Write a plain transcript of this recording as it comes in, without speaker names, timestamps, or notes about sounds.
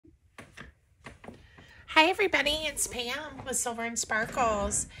Hi everybody, it's Pam with Silver and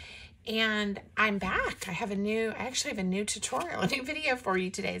Sparkles, and I'm back. I actually have a new tutorial, a new video for you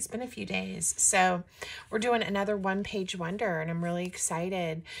today. It's been a few days. So we're doing another one-page wonder, and I'm really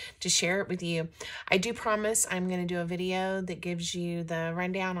excited to share it with you. I do promise I'm going to do a video that gives you the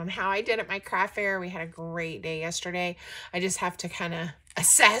rundown on how I did at my craft fair. We had a great day yesterday. I just have to kind of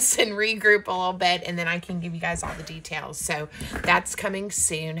assess and regroup a little bit, and then I can give you guys all the details. So that's coming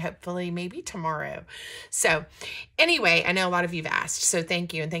soon, hopefully maybe tomorrow. So anyway, I know a lot of you've asked, so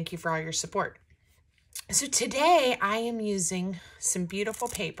thank you, and thank you for all your support. So today I am using some beautiful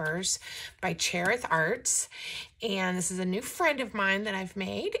papers by CherithArt, and this is a new friend of mine that I've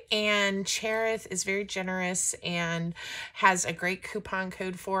made, and Cherith is very generous and has a great coupon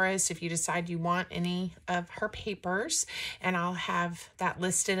code for us if you decide you want any of her papers, and I'll have that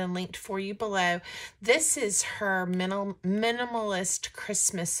listed and linked for you below. This is her minimalist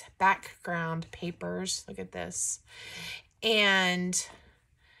Christmas background papers. Look at this. And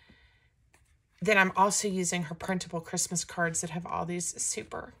then I'm also using her printable Christmas cards that have all these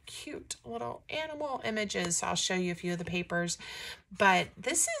super cute little animal images. So I'll show you a few of the papers. But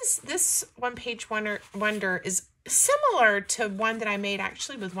this one-page wonder is similar to one that I made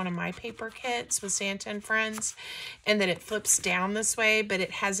actually with one of my paper kits with Santa and Friends, and that it flips down this way, but it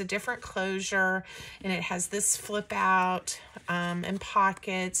has a different closure, and it has this flip out and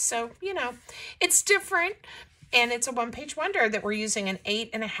pockets. So, you know, it's different. And it's a one-page wonder that we're using an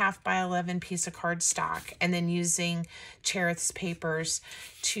 8.5 by 11 piece of cardstock and then using Cherith's papers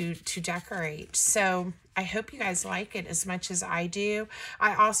to decorate. So I hope you guys like it as much as I do.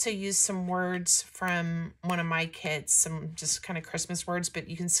 I also use some words from one of my kits, some just kind of Christmas words, but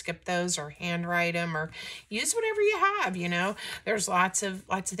you can skip those or handwrite them or use whatever you have, you know. There's lots of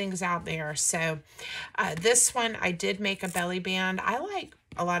things out there. So this one, I did make a belly band. I like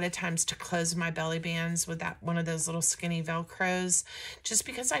a lot of times to close my belly bands with one of those little skinny Velcros, just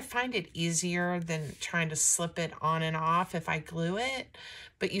because I find it easier than trying to slip it on and off if I glue it.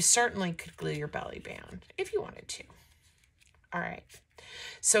 But you certainly could glue your belly band if you wanted to. All right.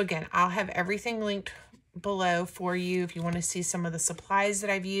 So again, I'll have everything linked below for you. If you want to see some of the supplies that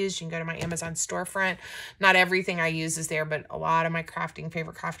I've used, you can go to my Amazon storefront. Not everything I use is there, but a lot of my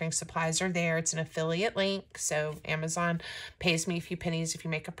favorite crafting supplies are there. It's an affiliate link, so Amazon pays me a few pennies if you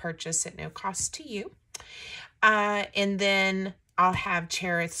make a purchase at no cost to you. And then I'll have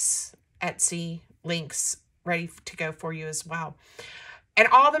Cherith's Etsy links ready to go for you as well. And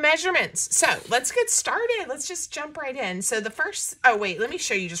all the measurements. So let's get started. Let's just jump right in. So the first, oh wait, let me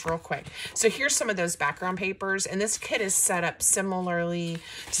show you just real quick. So here's some of those background papers, and this kit is set up similarly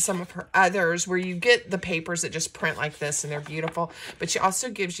to some of her others where you get the papers that just print like this and they're beautiful, but she also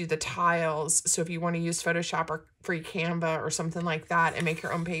gives you the tiles. So if you want to use Photoshop or free Canva or something like that and make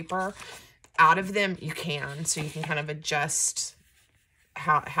your own paper out of them, you can. So you can kind of adjust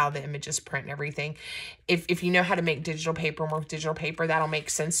how the images print and everything. If you know how to make digital paper and work with digital paper, that'll make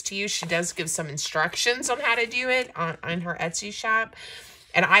sense to you. She does give some instructions on how to do it on her Etsy shop,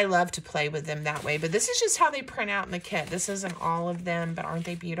 and I love to play with them that way. But this is just how they print out in the kit. This isn't all of them, but aren't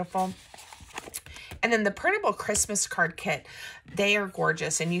they beautiful? And then the printable Christmas card kit, they are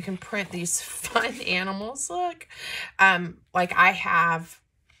gorgeous, and you can print these fun animals. Look, like I have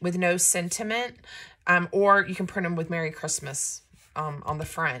with no sentiment, or you can print them with Merry Christmas on the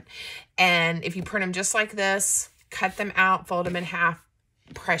front. And if you print them just like this, cut them out, fold them in half,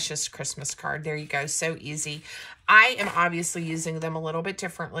 precious Christmas card. There you go. So easy. I am obviously using them a little bit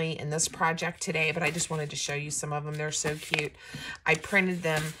differently in this project today, but I just wanted to show you some of them. They're so cute. I printed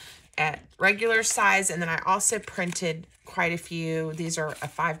them at regular size, and then I also printed quite a few. These are a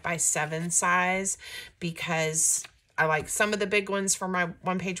 5 by 7 size because I like some of the big ones for my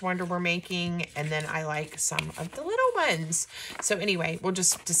one-page wonder we're making, and then I like some of the little ones. So anyway, we'll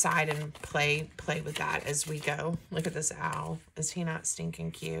just decide and play with that as we go. Look at this owl. Is he not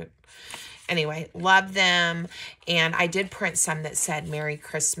stinking cute? Anyway, love them. And I did print some that said Merry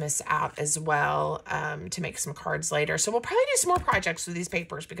Christmas out as well to make some cards later. So we'll probably do some more projects with these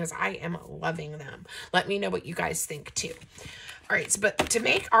papers because I am loving them. Let me know what you guys think too. All right, so, but to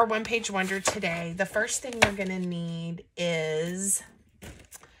make our one-page wonder today, the first thing we're going to need is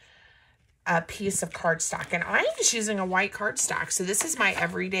a piece of cardstock. And I'm just using a white cardstock. So this is my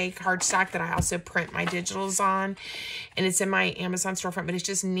everyday cardstock that I also print my digitals on. And it's in my Amazon storefront, but it's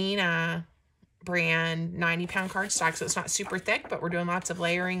just Nina brand 90-pound cardstock. So it's not super thick, but we're doing lots of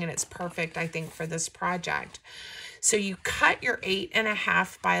layering, and it's perfect, I think, for this project. So you cut your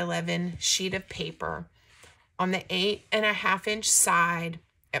 8.5 by 11 sheet of paper on the 8.5 inch side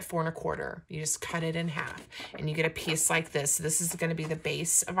at 4 1/4. You just cut it in half and you get a piece like this. This is going to be the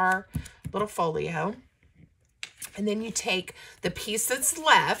base of our little folio. And then you take the piece that's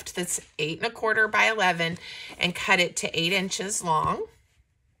left, that's 8 1/4 by 11, and cut it to 8 inches long.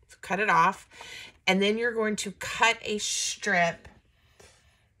 So cut it off. And then you're going to cut a strip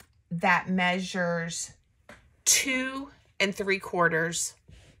that measures 2 3/4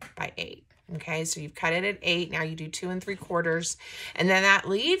 by 8. Okay, so you've cut it at 8. Now you do 2 3/4. And then that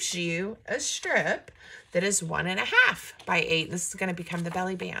leaves you a strip that is 1 1/2 by 8. This is going to become the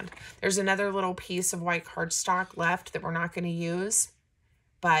belly band. There's another little piece of white cardstock left that we're not going to use,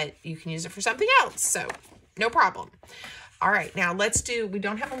 but you can use it for something else, so no problem. All right, now let's do, we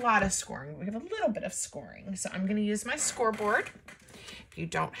don't have a lot of scoring. We have a little bit of scoring, so I'm going to use my scoreboard. If you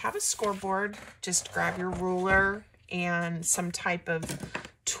don't have a scoreboard, just grab your ruler and some type of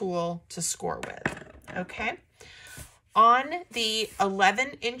tool to score with, okay? On the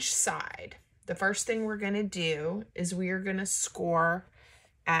 11-inch side, the first thing we're going to do is we are going to score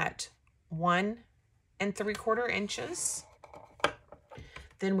at 1 3/4 inches.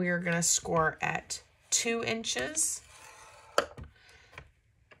 Then we are going to score at 2 inches,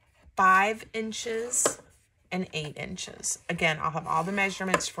 5 inches, and 8 inches. Again, I'll have all the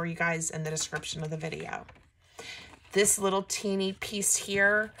measurements for you guys in the description of the video. This little teeny piece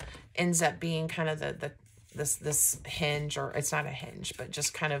here ends up being kind of this hinge, or it's not a hinge, but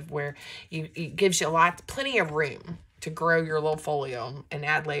just kind of where it gives you plenty of room to grow your little folio and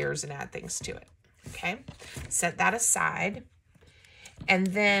add layers and add things to it. Okay, set that aside. And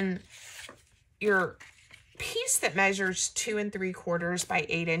then your piece that measures 2 3/4 by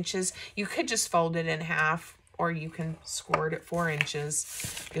 8 inches, you could just fold it in half, or you can score it at 4 inches,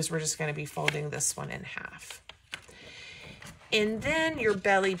 because we're just going to be folding this one in half. And then your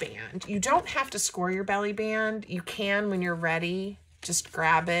belly band. You don't have to score your belly band. You can, when you're ready, just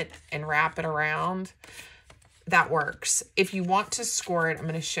grab it and wrap it around. That works. If you want to score it, I'm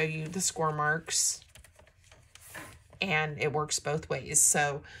going to show you the score marks. And it works both ways.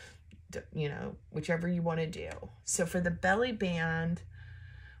 So, you know, whichever you want to do. So for the belly band,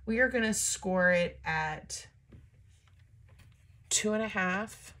 we are going to score it at 2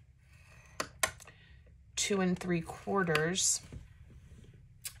 1/2, 2 3/4,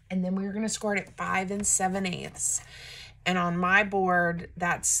 and then we're going to score it at 5 7/8. And on my board,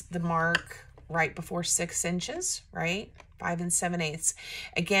 that's the mark right before 6 inches, right? 5 7/8.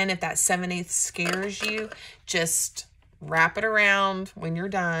 Again, if that 7/8 scares you, just wrap it around when you're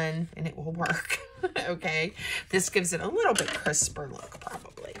done and it will work. Okay, this gives it a little bit crisper look,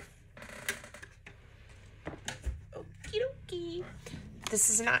 probably. Okie dokie. This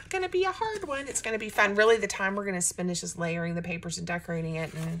is not going to be a hard one. It's going to be fun. Really, the time we're going to spend is just layering the papers and decorating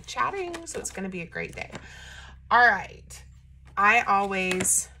it and chatting. So it's going to be a great day. All right. I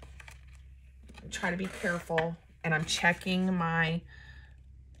always try to be careful, and I'm checking my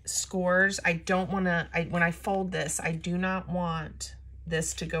scores. I don't want to, when I fold this, I do not want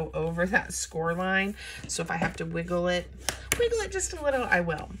this to go over that score line. So if I have to wiggle it just a little, I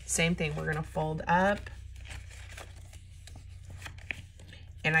will. Same thing. We're going to fold up.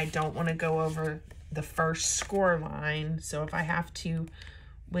 And I don't want to go over the first score line. So if I have to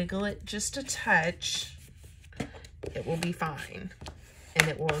wiggle it just a touch, it will be fine. And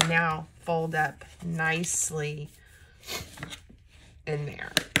it will now fold up nicely in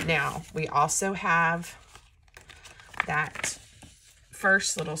there. Now, we also have that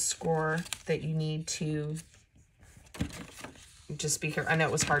first little score that you need to just be careful. I know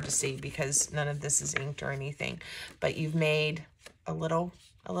it was hard to see because none of this is inked or anything, but you've made a little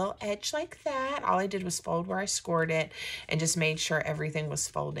edge like that. All I did was fold where I scored it and just made sure everything was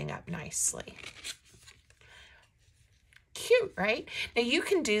folding up nicely. Cute, right? Now you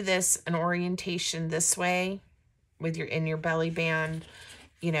can do this an orientation this way with in your belly band,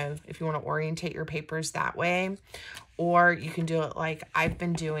 you know, if you want to orientate your papers that way, or you can do it like I've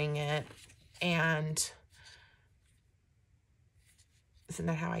been doing it. And isn't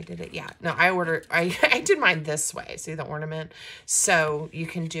that how I did it? Yeah. No, I did mine this way. See the ornament? So you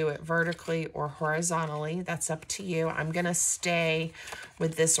can do it vertically or horizontally. That's up to you. I'm going to stay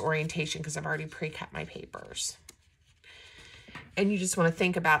with this orientation because I've already pre-cut my papers. And you just want to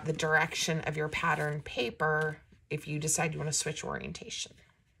think about the direction of your pattern paper if you decide you want to switch orientation.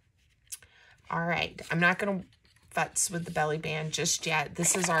 All right. I'm not going to futz with the belly band just yet.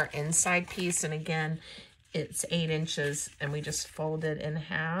 This is our inside piece. And again, it's 8 inches, and we just fold it in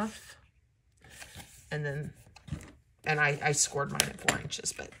half. And then, I scored mine at 4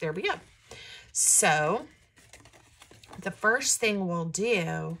 inches, but there we go. So the first thing we'll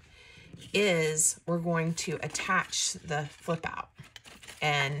do is we're going to attach the flip out.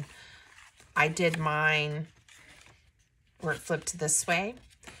 And I did mine where it flipped this way.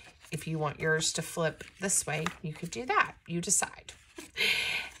 If you want yours to flip this way, you could do that. You decide.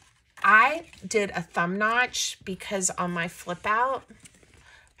 I did a thumb notch because on my flip out,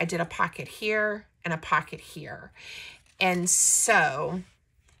 I did a pocket here and a pocket here. And so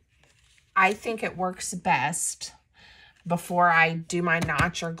I think it works best before I do my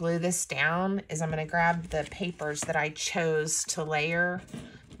notch or glue this down is I'm going to grab the papers that I chose to layer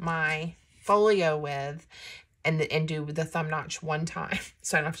my folio with and do the thumb notch one time.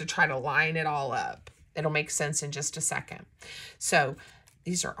 So I don't have to try to line it all up. It'll make sense in just a second. So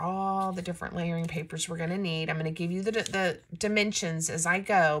these are all the different layering papers we're going to need. I'm going to give you the dimensions as I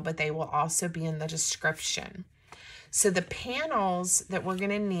go, but they will also be in the description. So the panels that we're going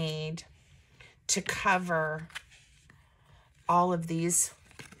to need to cover all of these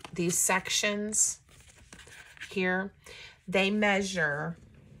sections here, they measure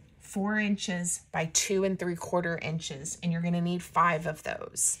 4 inches by 2 3/4 inches, and you're going to need 5 of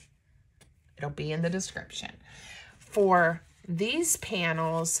those. It'll be in the description. For these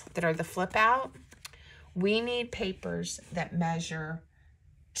panels that are the flip out, we need papers that measure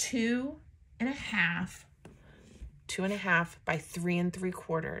 2 1/2 by 3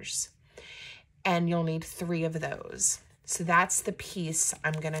 3/4, and you'll need 3 of those. So that's the piece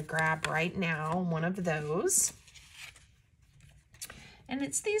I'm going to grab right now, one of those. And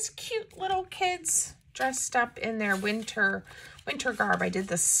it's these cute little kids dressed up in their winter garb. I did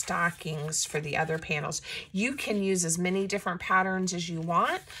the stockings for the other panels. You can use as many different patterns as you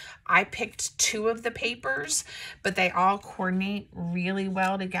want. I picked 2 of the papers, but they all coordinate really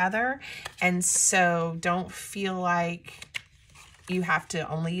well together. And so don't feel like you have to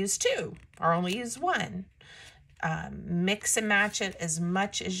only use 2 or only use 1. Mix and match it as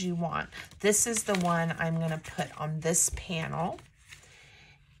much as you want. This is the one I'm going to put on this panel.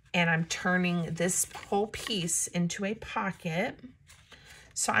 And I'm turning this whole piece into a pocket.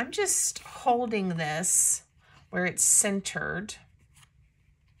 So I'm just holding this where it's centered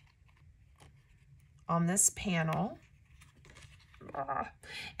on this panel.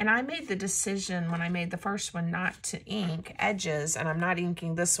 And I made the decision when I made the first one not to ink edges, and I'm not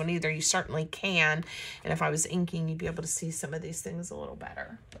inking this one either. You certainly can. And if I was inking, you'd be able to see some of these things a little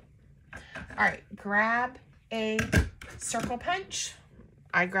better. All right, grab a circle punch.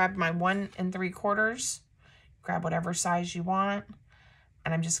 I grabbed my 1 3/4. Grab whatever size you want.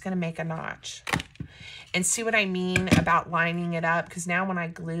 And I'm just going to make a notch. And see what I mean about lining it up? Because now when I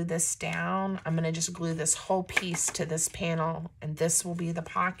glue this down, I'm going to just glue this whole piece to this panel. And this will be the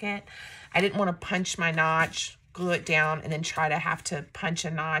pocket. I didn't want to punch my notch, glue it down, and then try to have to punch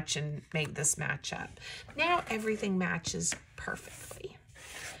a notch and make this match up. Now everything matches perfectly.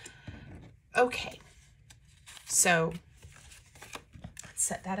 Okay. So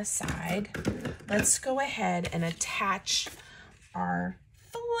set that aside. Let's go ahead and attach our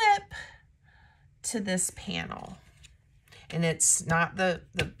flip to this panel. And it's not the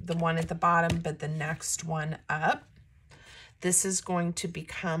one at the bottom, but the next one up. This is going to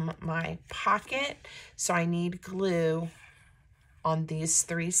become my pocket. So I need glue on these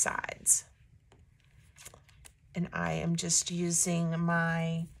 3 sides. And I am just using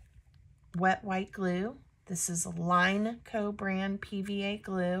my wet white glue. This is Line Co. brand PVA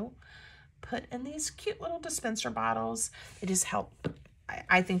glue. Put in these cute little dispenser bottles. It just helps.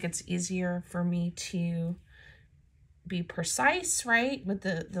 I think it's easier for me to be precise, right, with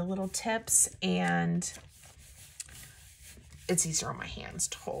the little tips, and it's easier on my hands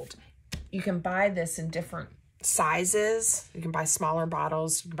to hold. You can buy this in different sizes. You can buy smaller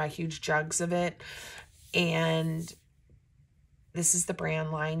bottles. You can buy huge jugs of it. And this is the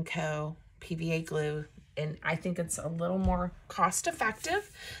brand Line Co. PVA glue. And I think it's a little more cost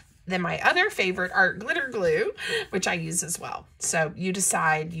effective than my other favorite art glitter glue, which I use as well. So you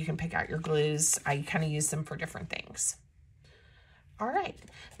decide, you can pick out your glues. I kind of use them for different things. All right,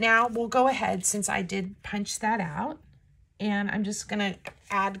 now we'll go ahead, since I did punch that out, and I'm just gonna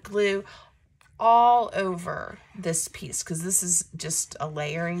add glue all over this piece because this is just a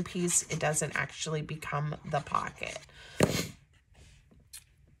layering piece. It doesn't actually become the pocket.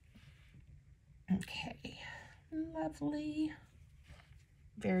 Okay, lovely,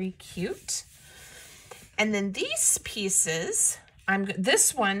 very cute. And then these pieces,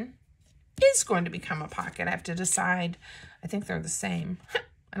 this one is going to become a pocket. I have to decide. I think they're the same.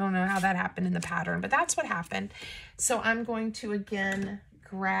 I don't know how that happened in the pattern, but that's what happened. So I'm going to again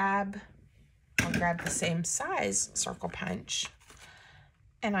I'll grab the same size circle punch,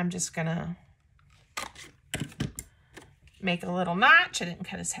 and I'm just gonna make a little notch. I didn't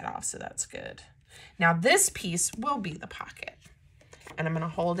cut his head off, so that's good. Now this piece will be the pocket, and I'm gonna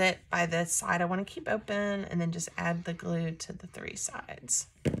hold it by the side I wanna keep open, and then just add the glue to the 3 sides.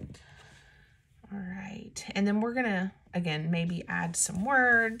 All right, and then we're gonna, again, maybe add some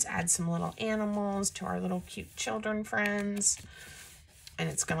words, add some little animals to our little cute children friends, and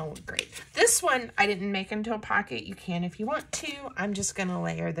it's gonna look great. This one, I didn't make into a pocket. You can if you want to. I'm just gonna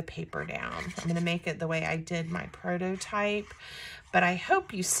layer the paper down. I'm gonna make it the way I did my prototype, but I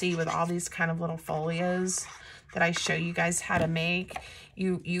hope you see with all these kind of little folios that I show you guys how to make,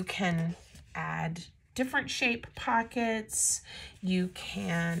 you can add different shape pockets. You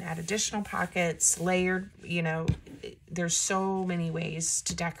can add additional pockets, layered, you know, there's so many ways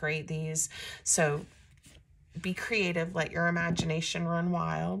to decorate these. So be creative, let your imagination run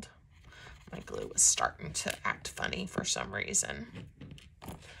wild. My glue was starting to act funny for some reason.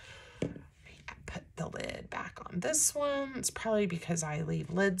 Put the lid back on this one. It's probably because I leave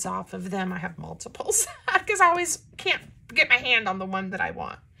lids off of them. I have multiples because I always can't get my hand on the one that I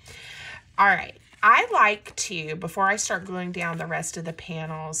want. All right. I like to, before I start gluing down the rest of the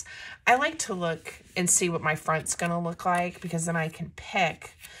panels, I like to look and see what my front's going to look like, because then I can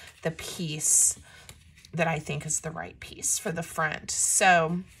pick the piece that I think is the right piece for the front.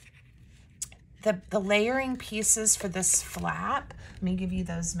 So the layering pieces for this flap, let me give you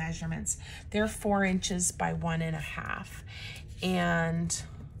those measurements. They're 4 inches by 1.5. And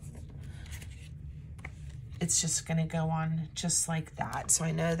it's just going to go on just like that. So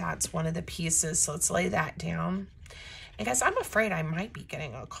I know that's one of the pieces. So let's lay that down. And guys, I'm afraid I might be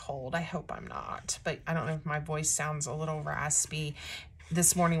getting a cold. I hope I'm not. But I don't know if my voice sounds a little raspy.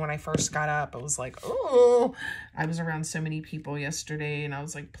 This morning when I first got up, I was like, oh, I was around so many people yesterday. And I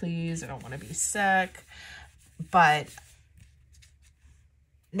was like, please, I don't want to be sick. But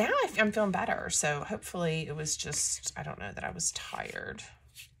now I'm feeling better. So hopefully it was just, I don't know, that I was tired.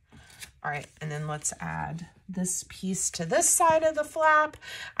 All right, and then let's add this piece to this side of the flap.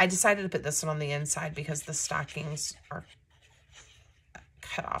 I decided to put this one on the inside because the stockings are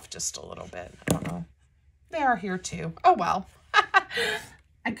cut off just a little bit. I don't know. They are here too. Oh, well.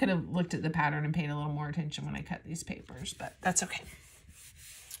 I could have looked at the pattern and paid a little more attention when I cut these papers, but that's okay.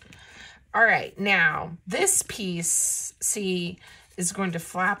 All right, now this piece, see, is going to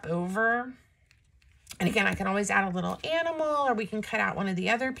flap over. And again, I can always add a little animal, or we can cut out one of the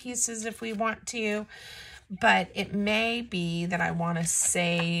other pieces if we want to. But it may be that I want to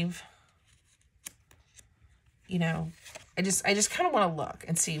save, you know, I just kind of want to look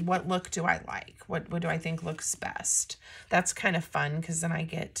and see what look do I like? What do I think looks best? That's kind of fun because then I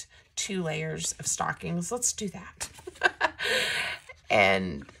get 2 layers of stockings. Let's do that.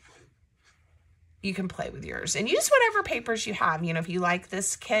 And you can play with yours and use whatever papers you have. You know, if you like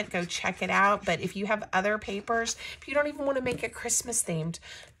this kit, go check it out. But if you have other papers, if you don't even want to make it Christmas themed,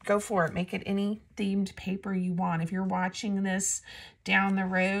 go for it. Make it any themed paper you want. If you're watching this down the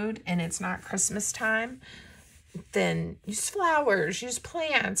road and it's not Christmas time, then use flowers, use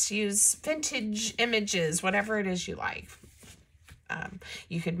plants, use vintage images, whatever it is you like.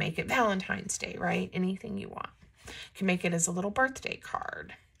 You could make it Valentine's Day, right? Anything you want. You can make it as a little birthday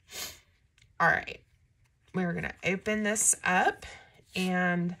card. All right, we're going to open this up.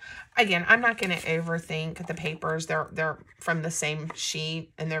 And again, I'm not going to overthink the papers. They're from the same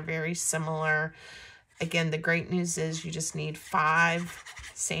sheet and they're very similar. Again, the great news is you just need 5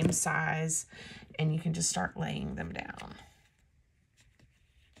 same size and you can just start laying them down.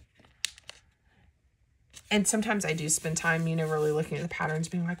 And sometimes I do spend time, you know, really looking at the patterns,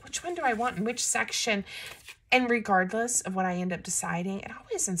 being like, which one do I want in which section? And regardless of what I end up deciding, it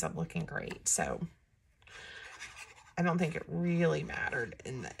always ends up looking great. So I don't think it really mattered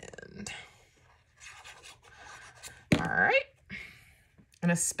in the end. All right.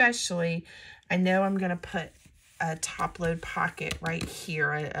 And especially, I know I'm going to put a top load pocket right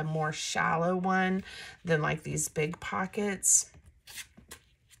here, a more shallow one than like these big pockets.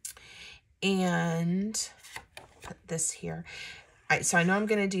 And put this here. So I know I'm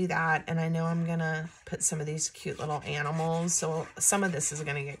going to do that, and I know I'm going to put some of these cute little animals. So some of this is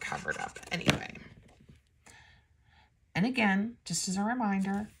going to get covered up anyway. And again, just as a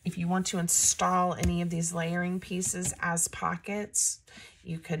reminder, if you want to install any of these layering pieces as pockets,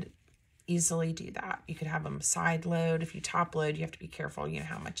 you could easily do that. You could have them side load. If you top load, you have to be careful, you know,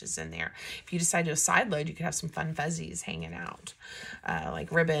 how much is in there. If you decide to side load, you could have some fun fuzzies hanging out,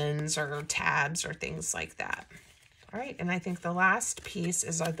 like ribbons or tabs or things like that. All right, and I think the last piece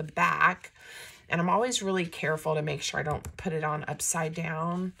is at the back, and I'm always really careful to make sure I don't put it on upside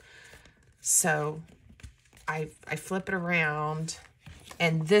down. So I flip it around,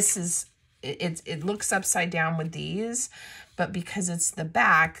 and this is, it looks upside down with these, but because it's the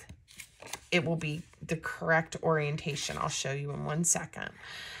back, it will be the correct orientation. I'll show you in 1 second.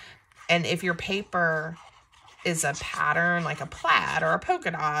 And if your paper is a pattern like a plaid or a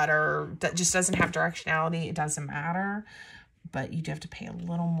polka dot, or that just doesn't have directionality, it doesn't matter. But you do have to pay a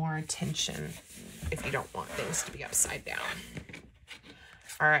little more attention if you don't want things to be upside down.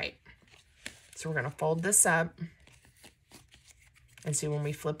 All right, so we're gonna fold this up and see when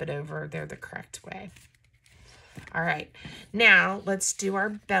we flip it over, they're the correct way. All right, now let's do our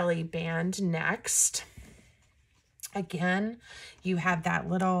belly band next. Again, you have that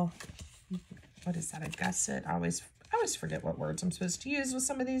little, what is that, a gusset? I always forget what words I'm supposed to use with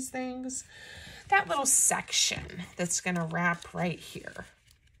some of these things. That little section that's gonna wrap right here,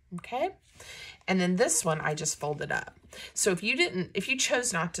 okay? And then this one, I just folded up. So if you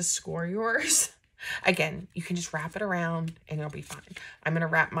chose not to score yours, again, you can just wrap it around and it'll be fine. I'm gonna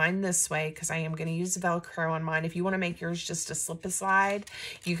wrap mine this way because I am gonna use Velcro on mine. If you wanna make yours just a slip-a-slide,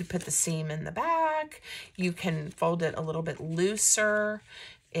 you could put the seam in the back. You can fold it a little bit looser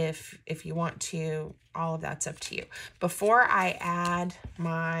if you want to. All of that's up to you. Before I add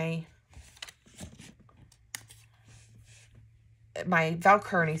my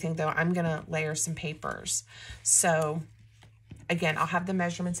Velcro or anything though, I'm gonna layer some papers. So again, I'll have the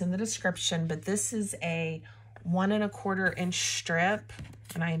measurements in the description, but this is a 1 1/4 inch strip,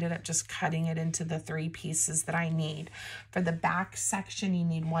 and I ended up just cutting it into the 3 pieces that I need. For the back section, you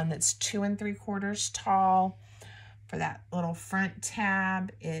need one that's 2 3/4 tall. For that little front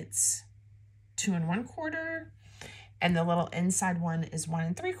tab, it's 2 1/4, and the little inside one is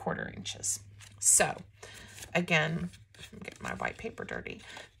 1 3/4 inches. So again, get my white paper dirty.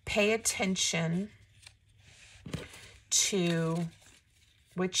 Pay attention to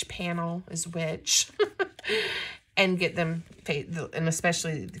which panel is which and get them, and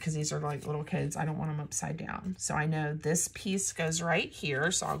especially because these are like little kids, I don't want them upside down. So I know this piece goes right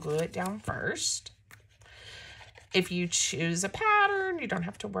here, so I'll glue it down first. If you choose a pattern, you don't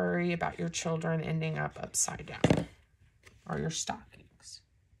have to worry about your children ending up upside down or your stockings.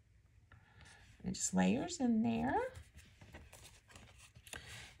 And just layers in there.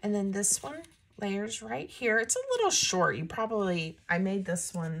 And then this one layers right here. It's a little short. I made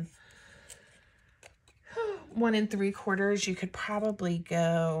this one 1 3/4. You could probably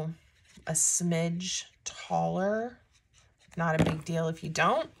go a smidge taller. Not a big deal if you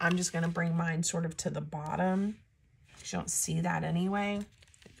don't. I'm just going to bring mine sort of to the bottom. You don't see that anyway.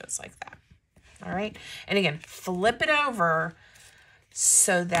 It goes like that. All right. And again, flip it over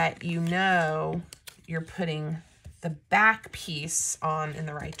so that you know you're putting the back piece on in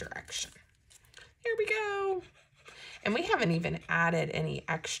the right direction. Here we go. And we haven't even added any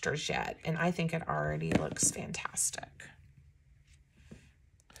extras yet, and I think it already looks fantastic.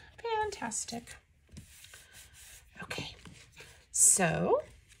 Fantastic. Okay, so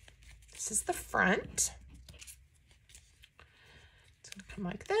this is the front. It's gonna come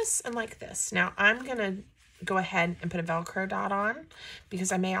like this and like this. Now I'm gonna go ahead and put a Velcro dot on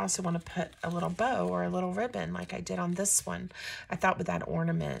because I may also want to put a little bow or a little ribbon like I did on this one. I thought with that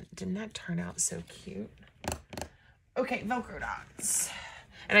ornament, didn't that turn out so cute? Okay, Velcro dots.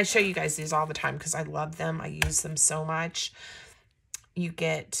 And I show you guys these all the time because I love them. I use them so much. You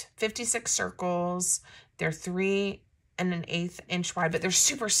get 56 circles. They're 3 1/8 inch wide, but they're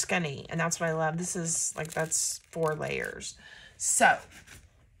super skinny, and that's what I love. This is like, that's 4 layers. So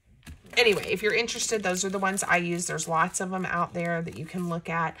anyway, if you're interested, those are the ones I use. There's lots of them out there that you can look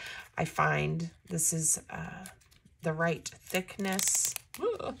at. I find this is the right thickness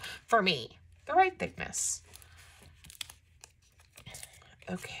for me. The right thickness.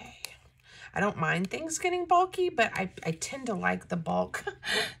 Okay. I don't mind things getting bulky, but I tend to like the bulk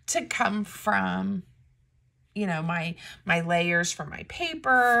to come from, you know, my layers from my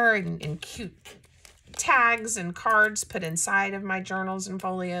paper and cute tags and cards put inside of my journals and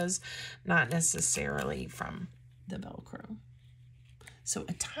folios, not necessarily from the Velcro. So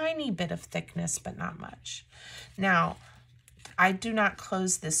a tiny bit of thickness, but not much. Now, I do not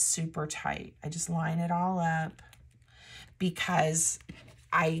close this super tight. I just line it all up because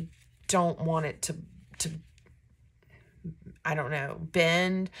I don't want it to I don't know,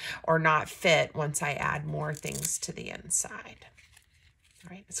 bend or not fit once I add more things to the inside. All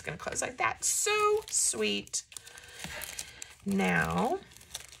right, it's going to close like that. So sweet. Now,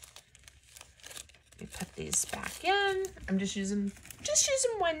 let me put these back in. I'm just using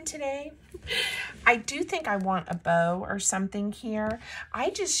one today. I do think I want a bow or something here.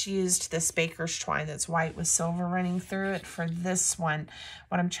 I just used this baker's twine that's white with silver running through it for this one.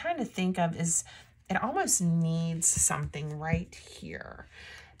 What I'm trying to think of is it almost needs something right here.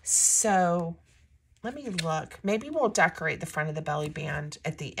 So let me look. Maybe we'll decorate the front of the belly band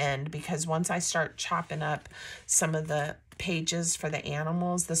at the end, because once I start chopping up some of the pages for the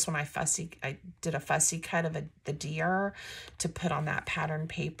animals, this one I did a fussy cut of the deer to put on that pattern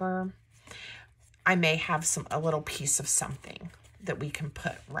paper. I may have a little piece of something that we can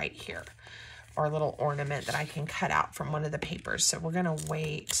put right here, or a little ornament that I can cut out from one of the papers. So we're gonna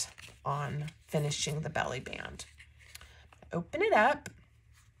wait on finishing the belly band. Open it up.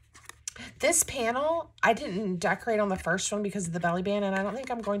 This panel, I didn't decorate on the first one because of the belly band, and I don't think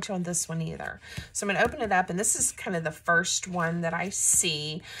I'm going to on this one either. So I'm going to open it up, and this is kind of the first one that I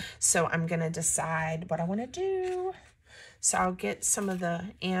see. So I'm going to decide what I want to do. So I'll get some of the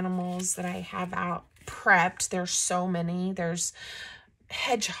animals that I have out prepped. There's so many. There's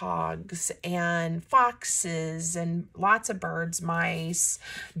hedgehogs and foxes and lots of birds, mice,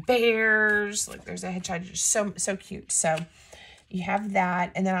 bears. Look, there's a hedgehog, so cute. So you have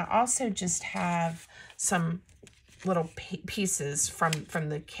that, and then I also just have some little pieces from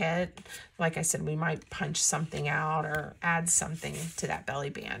the kit. Like I said, we might punch something out or add something to that belly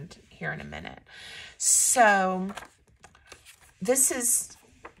band here in a minute. So this is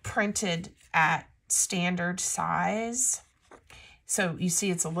printed at standard size. So you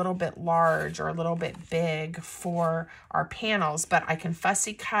see it's a little bit large or a little bit big for our panels, but I can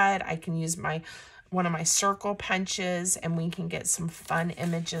fussy cut. I can use one of my circle punches, and we can get some fun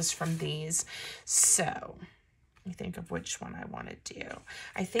images from these. So let me think of which one I want to do.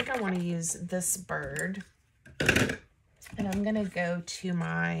 I think I want to use this bird, and I'm going to go to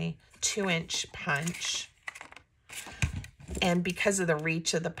my 2-inch punch. And because of the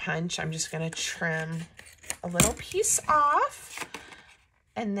reach of the punch, I'm just going to trim a little piece off,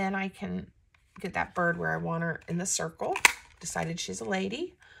 and then I can get that bird where I want her in the circle. Decided she's a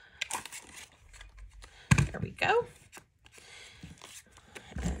lady. There we go.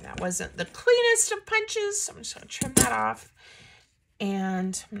 And that wasn't the cleanest of punches, so I'm just going to trim that off.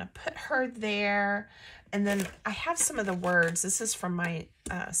 And I'm going to put her there. And then I have some of the words. This is from my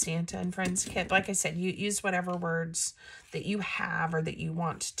Santa and Friends kit. Like I said, you use whatever words that you have or that you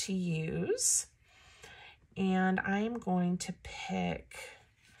want to use. And I'm going to pick,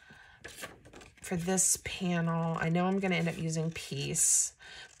 for this panel, I know I'm going to end up using peace,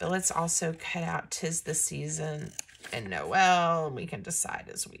 but let's also cut out 'Tis the Season and Noel, and we can decide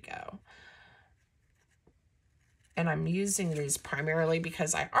as we go. And I'm using these primarily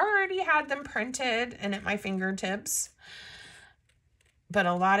because I already had them printed and at my fingertips. But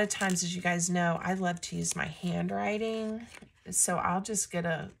a lot of times, as you guys know, I love to use my handwriting. So I'll just get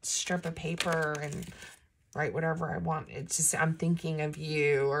a strip of paper and write whatever I want. It's just, I'm thinking of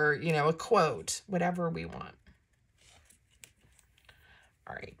you, or, you know, a quote, whatever we want.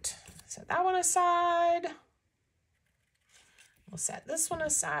 All right, set that one aside. We'll set this one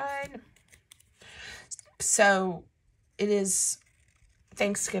aside. So it is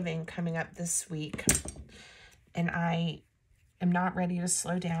Thanksgiving coming up this week, and I am not ready to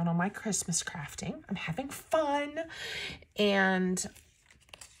slow down on my Christmas crafting. I'm having fun, and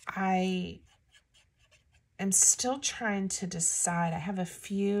I am still trying to decide. I have a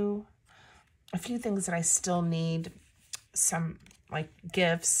few things that I still need some like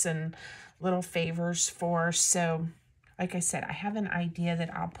gifts and little favors for. So like I said, I have an idea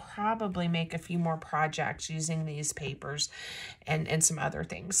that I'll probably make a few more projects using these papers and some other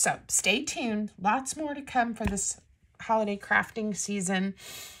things. So stay tuned. Lots more to come for this holiday crafting season.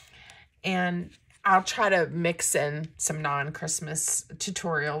 And I'll try to mix in some non-Christmas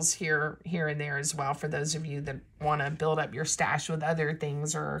tutorials here and there as well, for those of you that want to build up your stash with other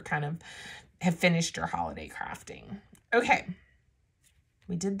things or kind of have finished your holiday crafting. Okay.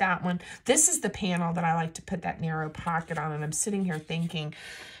 We did that one. This is the panel that I like to put that narrow pocket on, and I'm sitting here thinking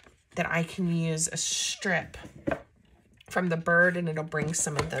that I can use a strip from the bird and it'll bring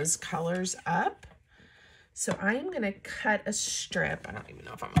some of those colors up. So I'm going to cut a strip. I don't even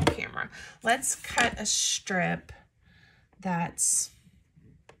know if I'm on camera. Let's cut a strip that's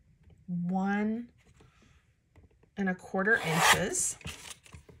 1 1/4 inches.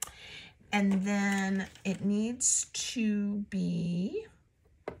 And then it needs to be,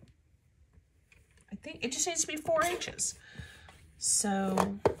 I think it just needs to be 4 inches.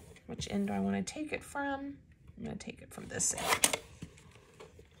 So which end do I want to take it from? I'm going to take it from this end.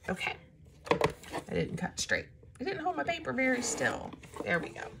 Okay. I didn't cut straight. I didn't hold my paper very still. There we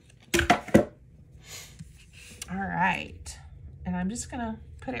go. All right. And I'm just going to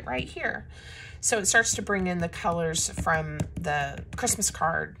put it right here. So it starts to bring in the colors from the Christmas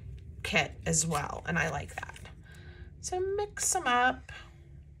card kit as well. And I like that. So mix them up.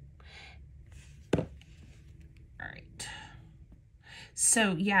 All right.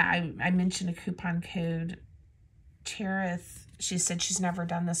 So yeah, I mentioned a coupon code. Cherith, she said she's never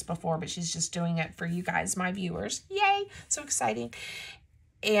done this before, but she's just doing it for you guys, my viewers. Yay, so exciting.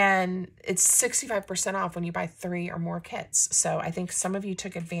 And it's 65% off when you buy 3 or more kits. So I think some of you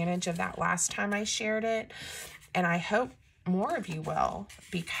took advantage of that last time I shared it. And I hope more of you will,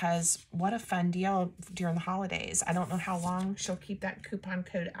 because what a fun deal during the holidays. I don't know how long she'll keep that coupon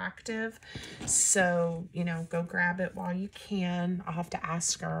code active. So, you know, go grab it while you can. I'll have to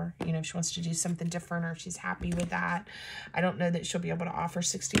ask her, you know, if she wants to do something different or if she's happy with that. I don't know that she'll be able to offer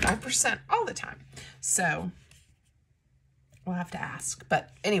 65% all the time. So we'll have to ask. But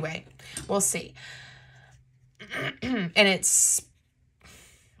anyway, we'll see. And it's,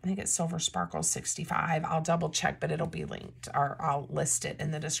 I think it's Silver Sparkle 65. I'll double check, but it'll be linked, or I'll list it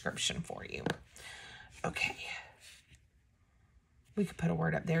in the description for you. Okay. We could put a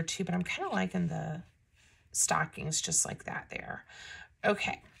word up there too, but I'm kind of liking the stockings just like that there.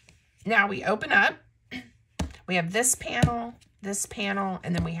 Okay. Now we open up. We have this panel,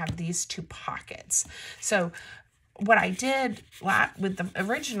 and then we have these 2 pockets. So what I did with the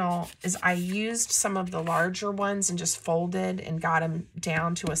original is I used some of the larger ones and just folded and got them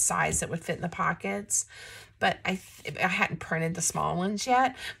down to a size that would fit in the pockets. But I hadn't printed the small ones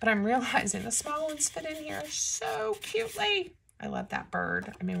yet, but I'm realizing the small ones fit in here so cutely. I love that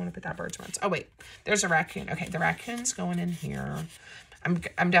bird. I may want to put that bird once. Oh, wait, there's a raccoon. Okay, the raccoon's going in here.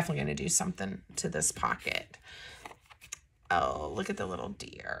 I'm definitely going to do something to this pocket. Oh, look at the little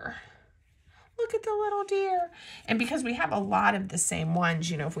deer. Look at the little deer. And because we have a lot of the same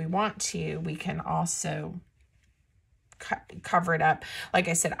ones, you know, if we want to, we can also cover it up. Like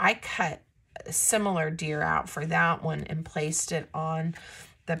I said, I cut a similar deer out for that one and placed it on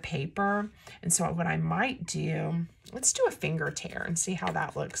the paper. And so what I might do, let's do a finger tear and see how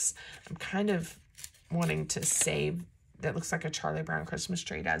that looks. I'm kind of wanting to save, that looks like a Charlie Brown Christmas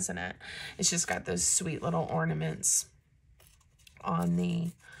tree, doesn't it? It's just got those sweet little ornaments on the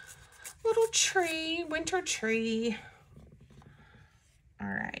little tree, winter tree. All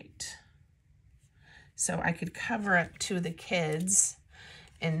right. So I could cover up 2 of the kids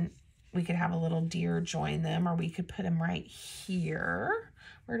and we could have a little deer join them, or we could put him right here.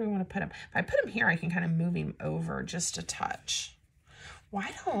 Where do we want to put him? If I put him here, I can kind of move him over just a touch.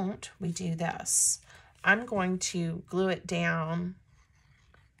 Why don't we do this? I'm going to glue it down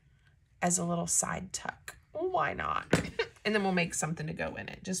as a little side tuck. Why not? And then we'll make something to go in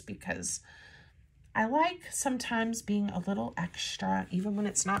it, just because I like sometimes being a little extra, even when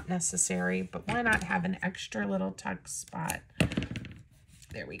it's not necessary, but why not have an extra little tuck spot?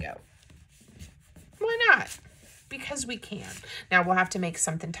 There we go. Why not? Because we can. Now we'll have to make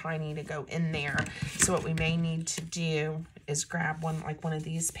something tiny to go in there. So what we may need to do is grab one of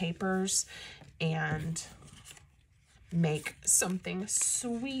these papers and make something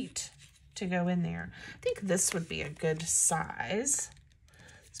sweet to go in there. I think this would be a good size.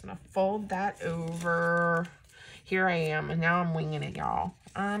 So I'm going to fold that over. Here I am, and now I'm winging it, y'all.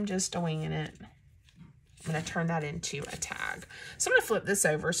 I'm just winging it. I'm going to turn that into a tag. So I'm going to flip this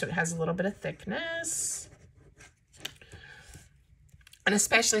over so it has a little bit of thickness. And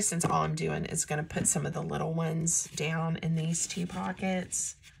especially since all I'm doing is going to put some of the little ones down in these 2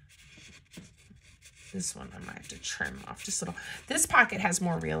 pockets. This one I might have to trim off just a little. This pocket has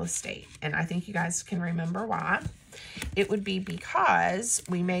more real estate, and I think you guys can remember why. It would be because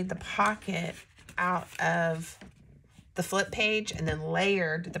we made the pocket out of the flip page and then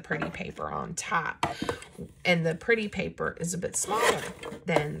layered the pretty paper on top. And the pretty paper is a bit smaller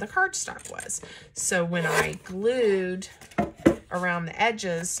than the cardstock was. So when I glued around the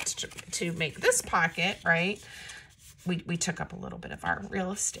edges to make this pocket, right, we took up a little bit of our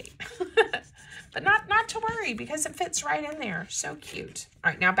real estate. But not to worry, because it fits right in there. So cute.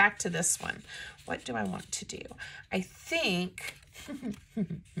 All right, now back to this one. What do I want to do? I think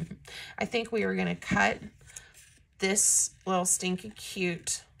we are going to cut this little stinky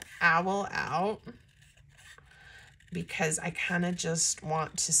cute owl out, because I kind of just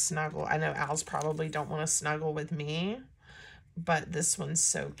want to snuggle. I know owls probably don't want to snuggle with me, but this one's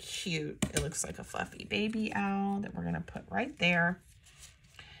so cute. It looks like a fluffy baby owl that we're going to put right there.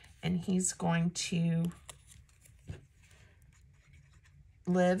 And he's going to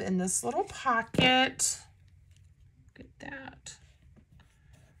live in this little pocket. Look at that.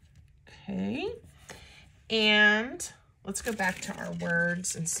 Okay. And let's go back to our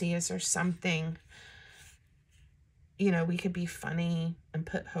words and see, is there something, you know, we could be funny and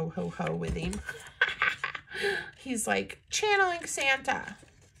put ho, ho, ho with him. He's like channeling Santa.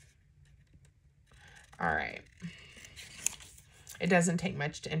 All right. It doesn't take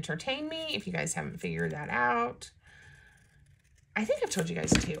much to entertain me, if you guys haven't figured that out. I think I've told you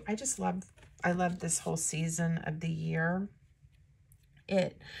guys too, I love this whole season of the year.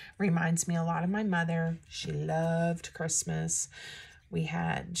 It reminds me a lot of my mother. She loved Christmas.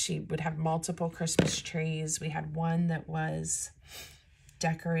 She would have multiple Christmas trees. We had one that was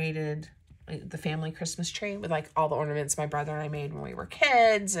decorated, the family Christmas tree, with like all the ornaments my brother and I made when we were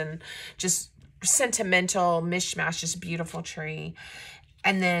kids, and just sentimental mishmash, just beautiful tree.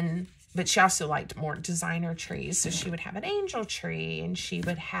 And then, but she also liked more designer trees. So she would have an angel tree, and she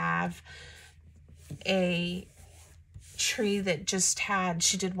would have a tree that just had,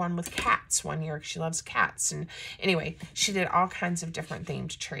 she did one with cats one year. She loves cats. And anyway, she did all kinds of different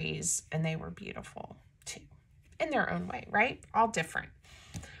themed trees, and they were beautiful too, in their own way, right? All different.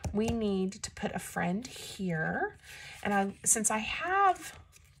 We need to put a friend here. And since I have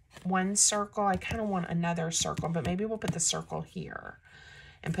one circle, I kind of want another circle, but maybe we'll put the circle here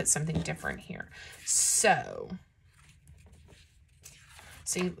and put something different here. So,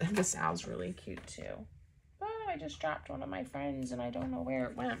 see, this owl's really cute too. Oh, I just dropped one of my friends and I don't know where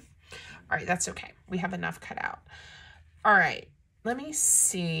it went. All right, that's okay. We have enough cut out. All right, let me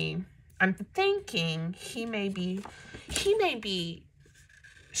see. I'm thinking he may be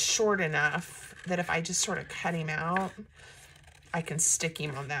short enough that if I just sort of cut him out, I can stick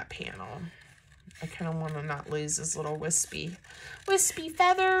him on that panel. I kind of want to not lose his little wispy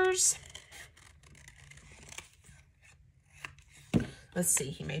feathers. Let's see,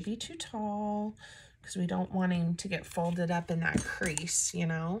 he may be too tall because we don't want him to get folded up in that crease, you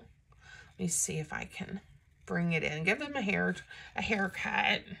know. Let me see if I can bring it in. Give him a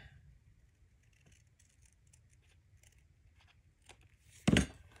haircut.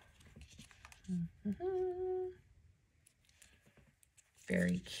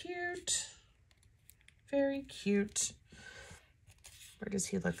 Very cute. Very cute. Where does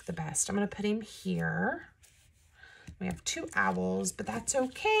he look the best? I'm going to put him here. We have two owls, but that's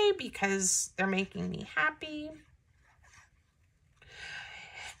okay because they're making me happy.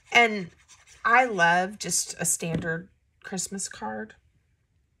 And I love just a standard Christmas card.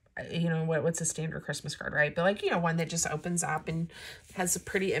 You know, what's a standard Christmas card, right? But like, you know, one that just opens up and has some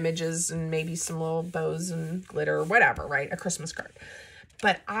pretty images and maybe some little bows and glitter or whatever, right? A Christmas card.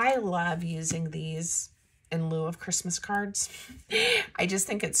 But I love using these in lieu of Christmas cards. I just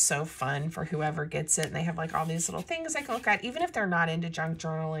think it's so fun for whoever gets it. And they have like all these little things I can look at, even if they're not into junk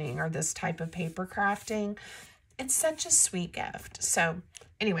journaling or this type of paper crafting. It's such a sweet gift. So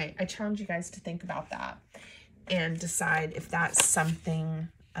anyway, I challenge you guys to think about that and decide if that's something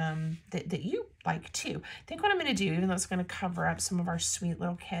that you like too. I think what I'm going to do, even though it's going to cover up some of our sweet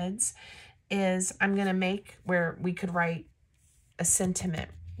little kids, is I'm going to make where we could write a sentiment.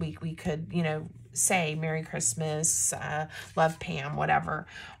 We could, you know, say Merry Christmas, love Pam, whatever,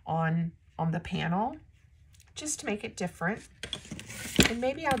 on the panel, just to make it different. And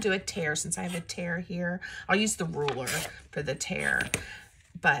maybe I'll do a tear since I have a tear here. I'll use the ruler for the tear,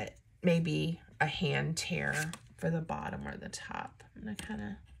 but maybe a hand tear for the bottom or the top. I'm gonna kind of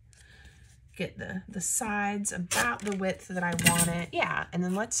get the sides about the width that I want it. Yeah, and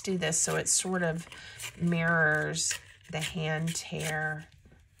then let's do this so it sort of mirrors the hand tear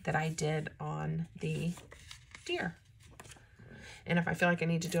that I did on the deer. And if I feel like I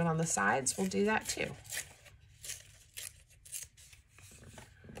need to do it on the sides, we'll do that too.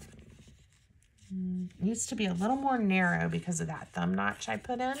 Needs to be a little more narrow because of that thumb notch I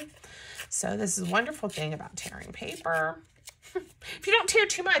put in. So this is a wonderful thing about tearing paper. If you don't tear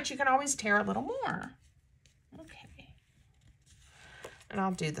too much, you can always tear a little more. Okay. And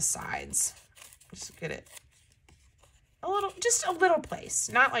I'll do the sides. Just get it just a little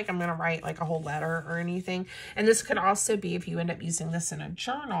place. Not like I'm going to write like a whole letter or anything. And this could also be, if you end up using this in a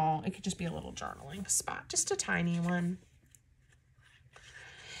journal, it could just be a little journaling spot, just a tiny one.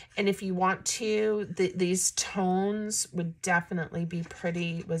 And if you want to, these tones would definitely be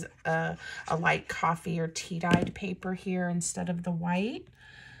pretty with a light coffee or tea-dyed paper here instead of the white.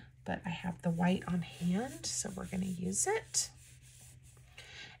 But I have the white on hand, so we're going to use it.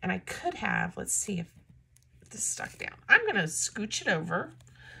 And I could have, let's see if this stuck down. I'm going to scooch it over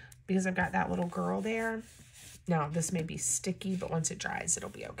because I've got that little girl there. Now, this may be sticky, but once it dries, it'll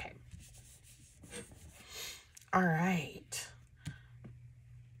be okay. All right.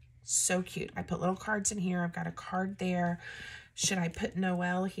 So cute. I put little cards in here. I've got a card there. Should I put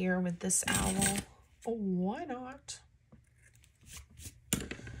Noel here with this owl? Oh, why not?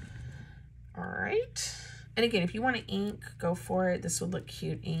 All right. And again, if you want to ink, go for it. This would look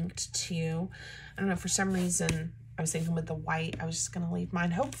cute inked too. I don't know, for some reason, I was thinking with the white, I was just going to leave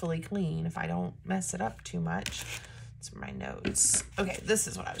mine hopefully clean if I don't mess it up too much. These are my notes. Okay, this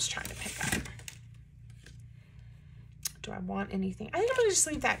is what I was trying to pick up. Do I want anything? I think I'm going to just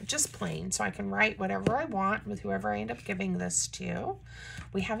leave that just plain so I can write whatever I want with whoever I end up giving this to.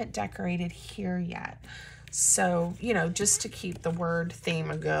 We haven't decorated here yet. So, you know, just to keep the word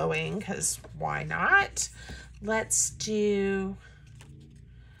theme going, because why not? Let's do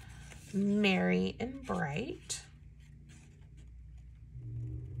merry and bright.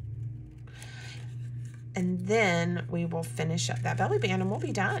 And then we will finish up that belly band and we'll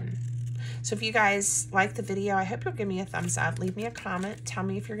be done. So if you guys like the video, I hope you'll give me a thumbs up. Leave me a comment. Tell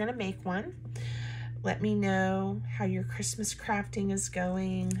me if you're going to make one. Let me know how your Christmas crafting is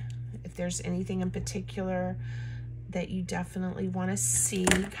going. If there's anything in particular that you definitely want to see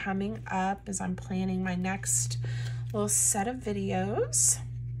coming up as I'm planning my next little set of videos.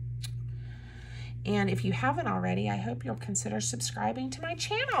 And if you haven't already, I hope you'll consider subscribing to my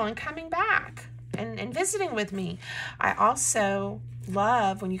channel and coming back and visiting with me. I also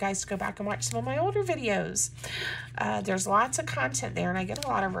love when you guys go back and watch some of my older videos. There's lots of content there, and I get a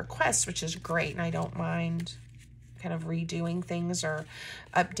lot of requests, which is great, and I don't mind kind of redoing things or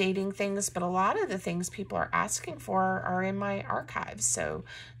updating things, but a lot of the things people are asking for are in my archives, so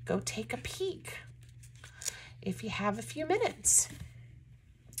go take a peek if you have a few minutes.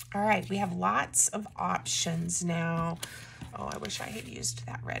 All right, we have lots of options now. Oh, I wish I had used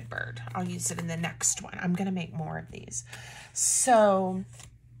that red bird. I'll use it in the next one. I'm going to make more of these. So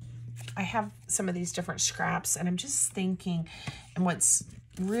I have some of these different scraps, and I'm just thinking, and what's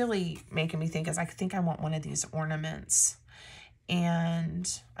really making me think is I think I want one of these ornaments. And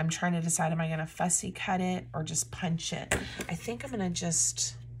I'm trying to decide, am I going to fussy cut it or just punch it? I think I'm going to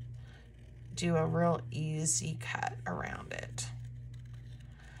just do a real easy cut around it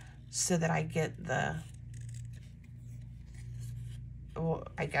so that I get the, well,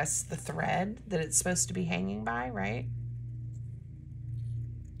 I guess the thread that it's supposed to be hanging by, right?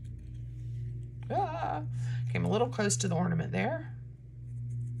 Ah, came a little close to the ornament there.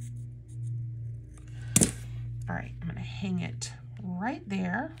 All right, I'm gonna hang it right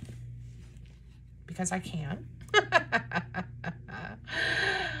there because I can.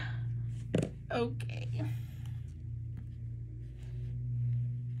 Okay.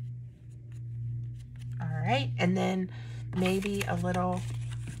 All right, and then maybe a little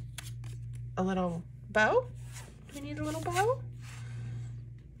bow. Do we need a little bow?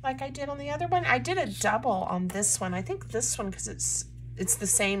 Like I did on the other one? I did a double on this one. I think this one, because it's the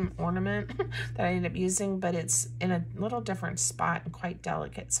same ornament that I ended up using, but it's in a little different spot and quite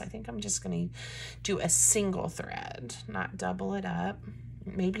delicate. So I think I'm just going to do a single thread, not double it up.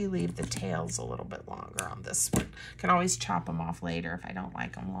 Maybe leave the tails a little bit longer on this one. Can always chop them off later if I don't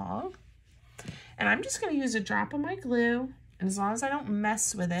like them long. And I'm just going to use a drop of my glue. And as long as I don't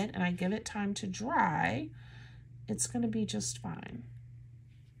mess with it and I give it time to dry, it's going to be just fine.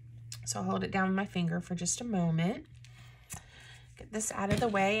 So I'll hold it down with my finger for just a moment. Get this out of the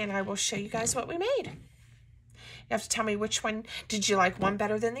way and I will show you guys what we made. You have to tell me which one, did you like one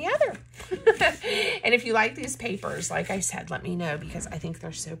better than the other? And if you like these papers, like I said, let me know because I think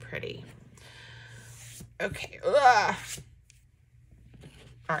they're so pretty. Okay. Ugh.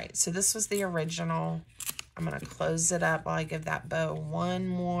 All right, so this was the original. I'm going to close it up while I give that bow one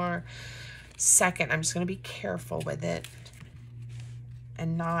more second. I'm just going to be careful with it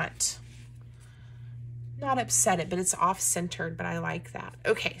and not upset it, but it's off-centered, but I like that.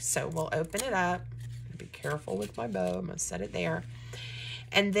 Okay, so we'll open it up. Be careful with my bow. I'm going to set it there.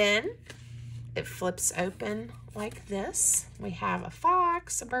 And then it flips open like this. We have a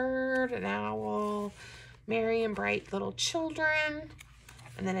fox, a bird, an owl, merry and bright little children.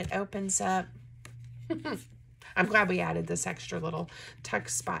 And then it opens up. I'm glad we added this extra little tuck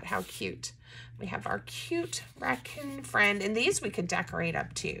spot. How cute. We have our cute raccoon friend. And these we could decorate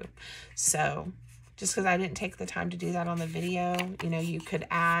up too. So just because I didn't take the time to do that on the video, you know, you could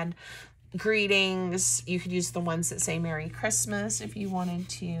add greetings. You could use the ones that say Merry Christmas if you wanted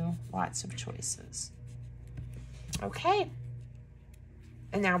to. Lots of choices. Okay.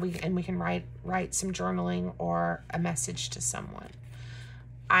 And now we can write some journaling or a message to someone.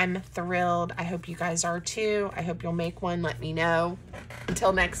 I'm thrilled. I hope you guys are too. I hope you'll make one. Let me know.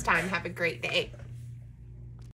 Until next time, have a great day.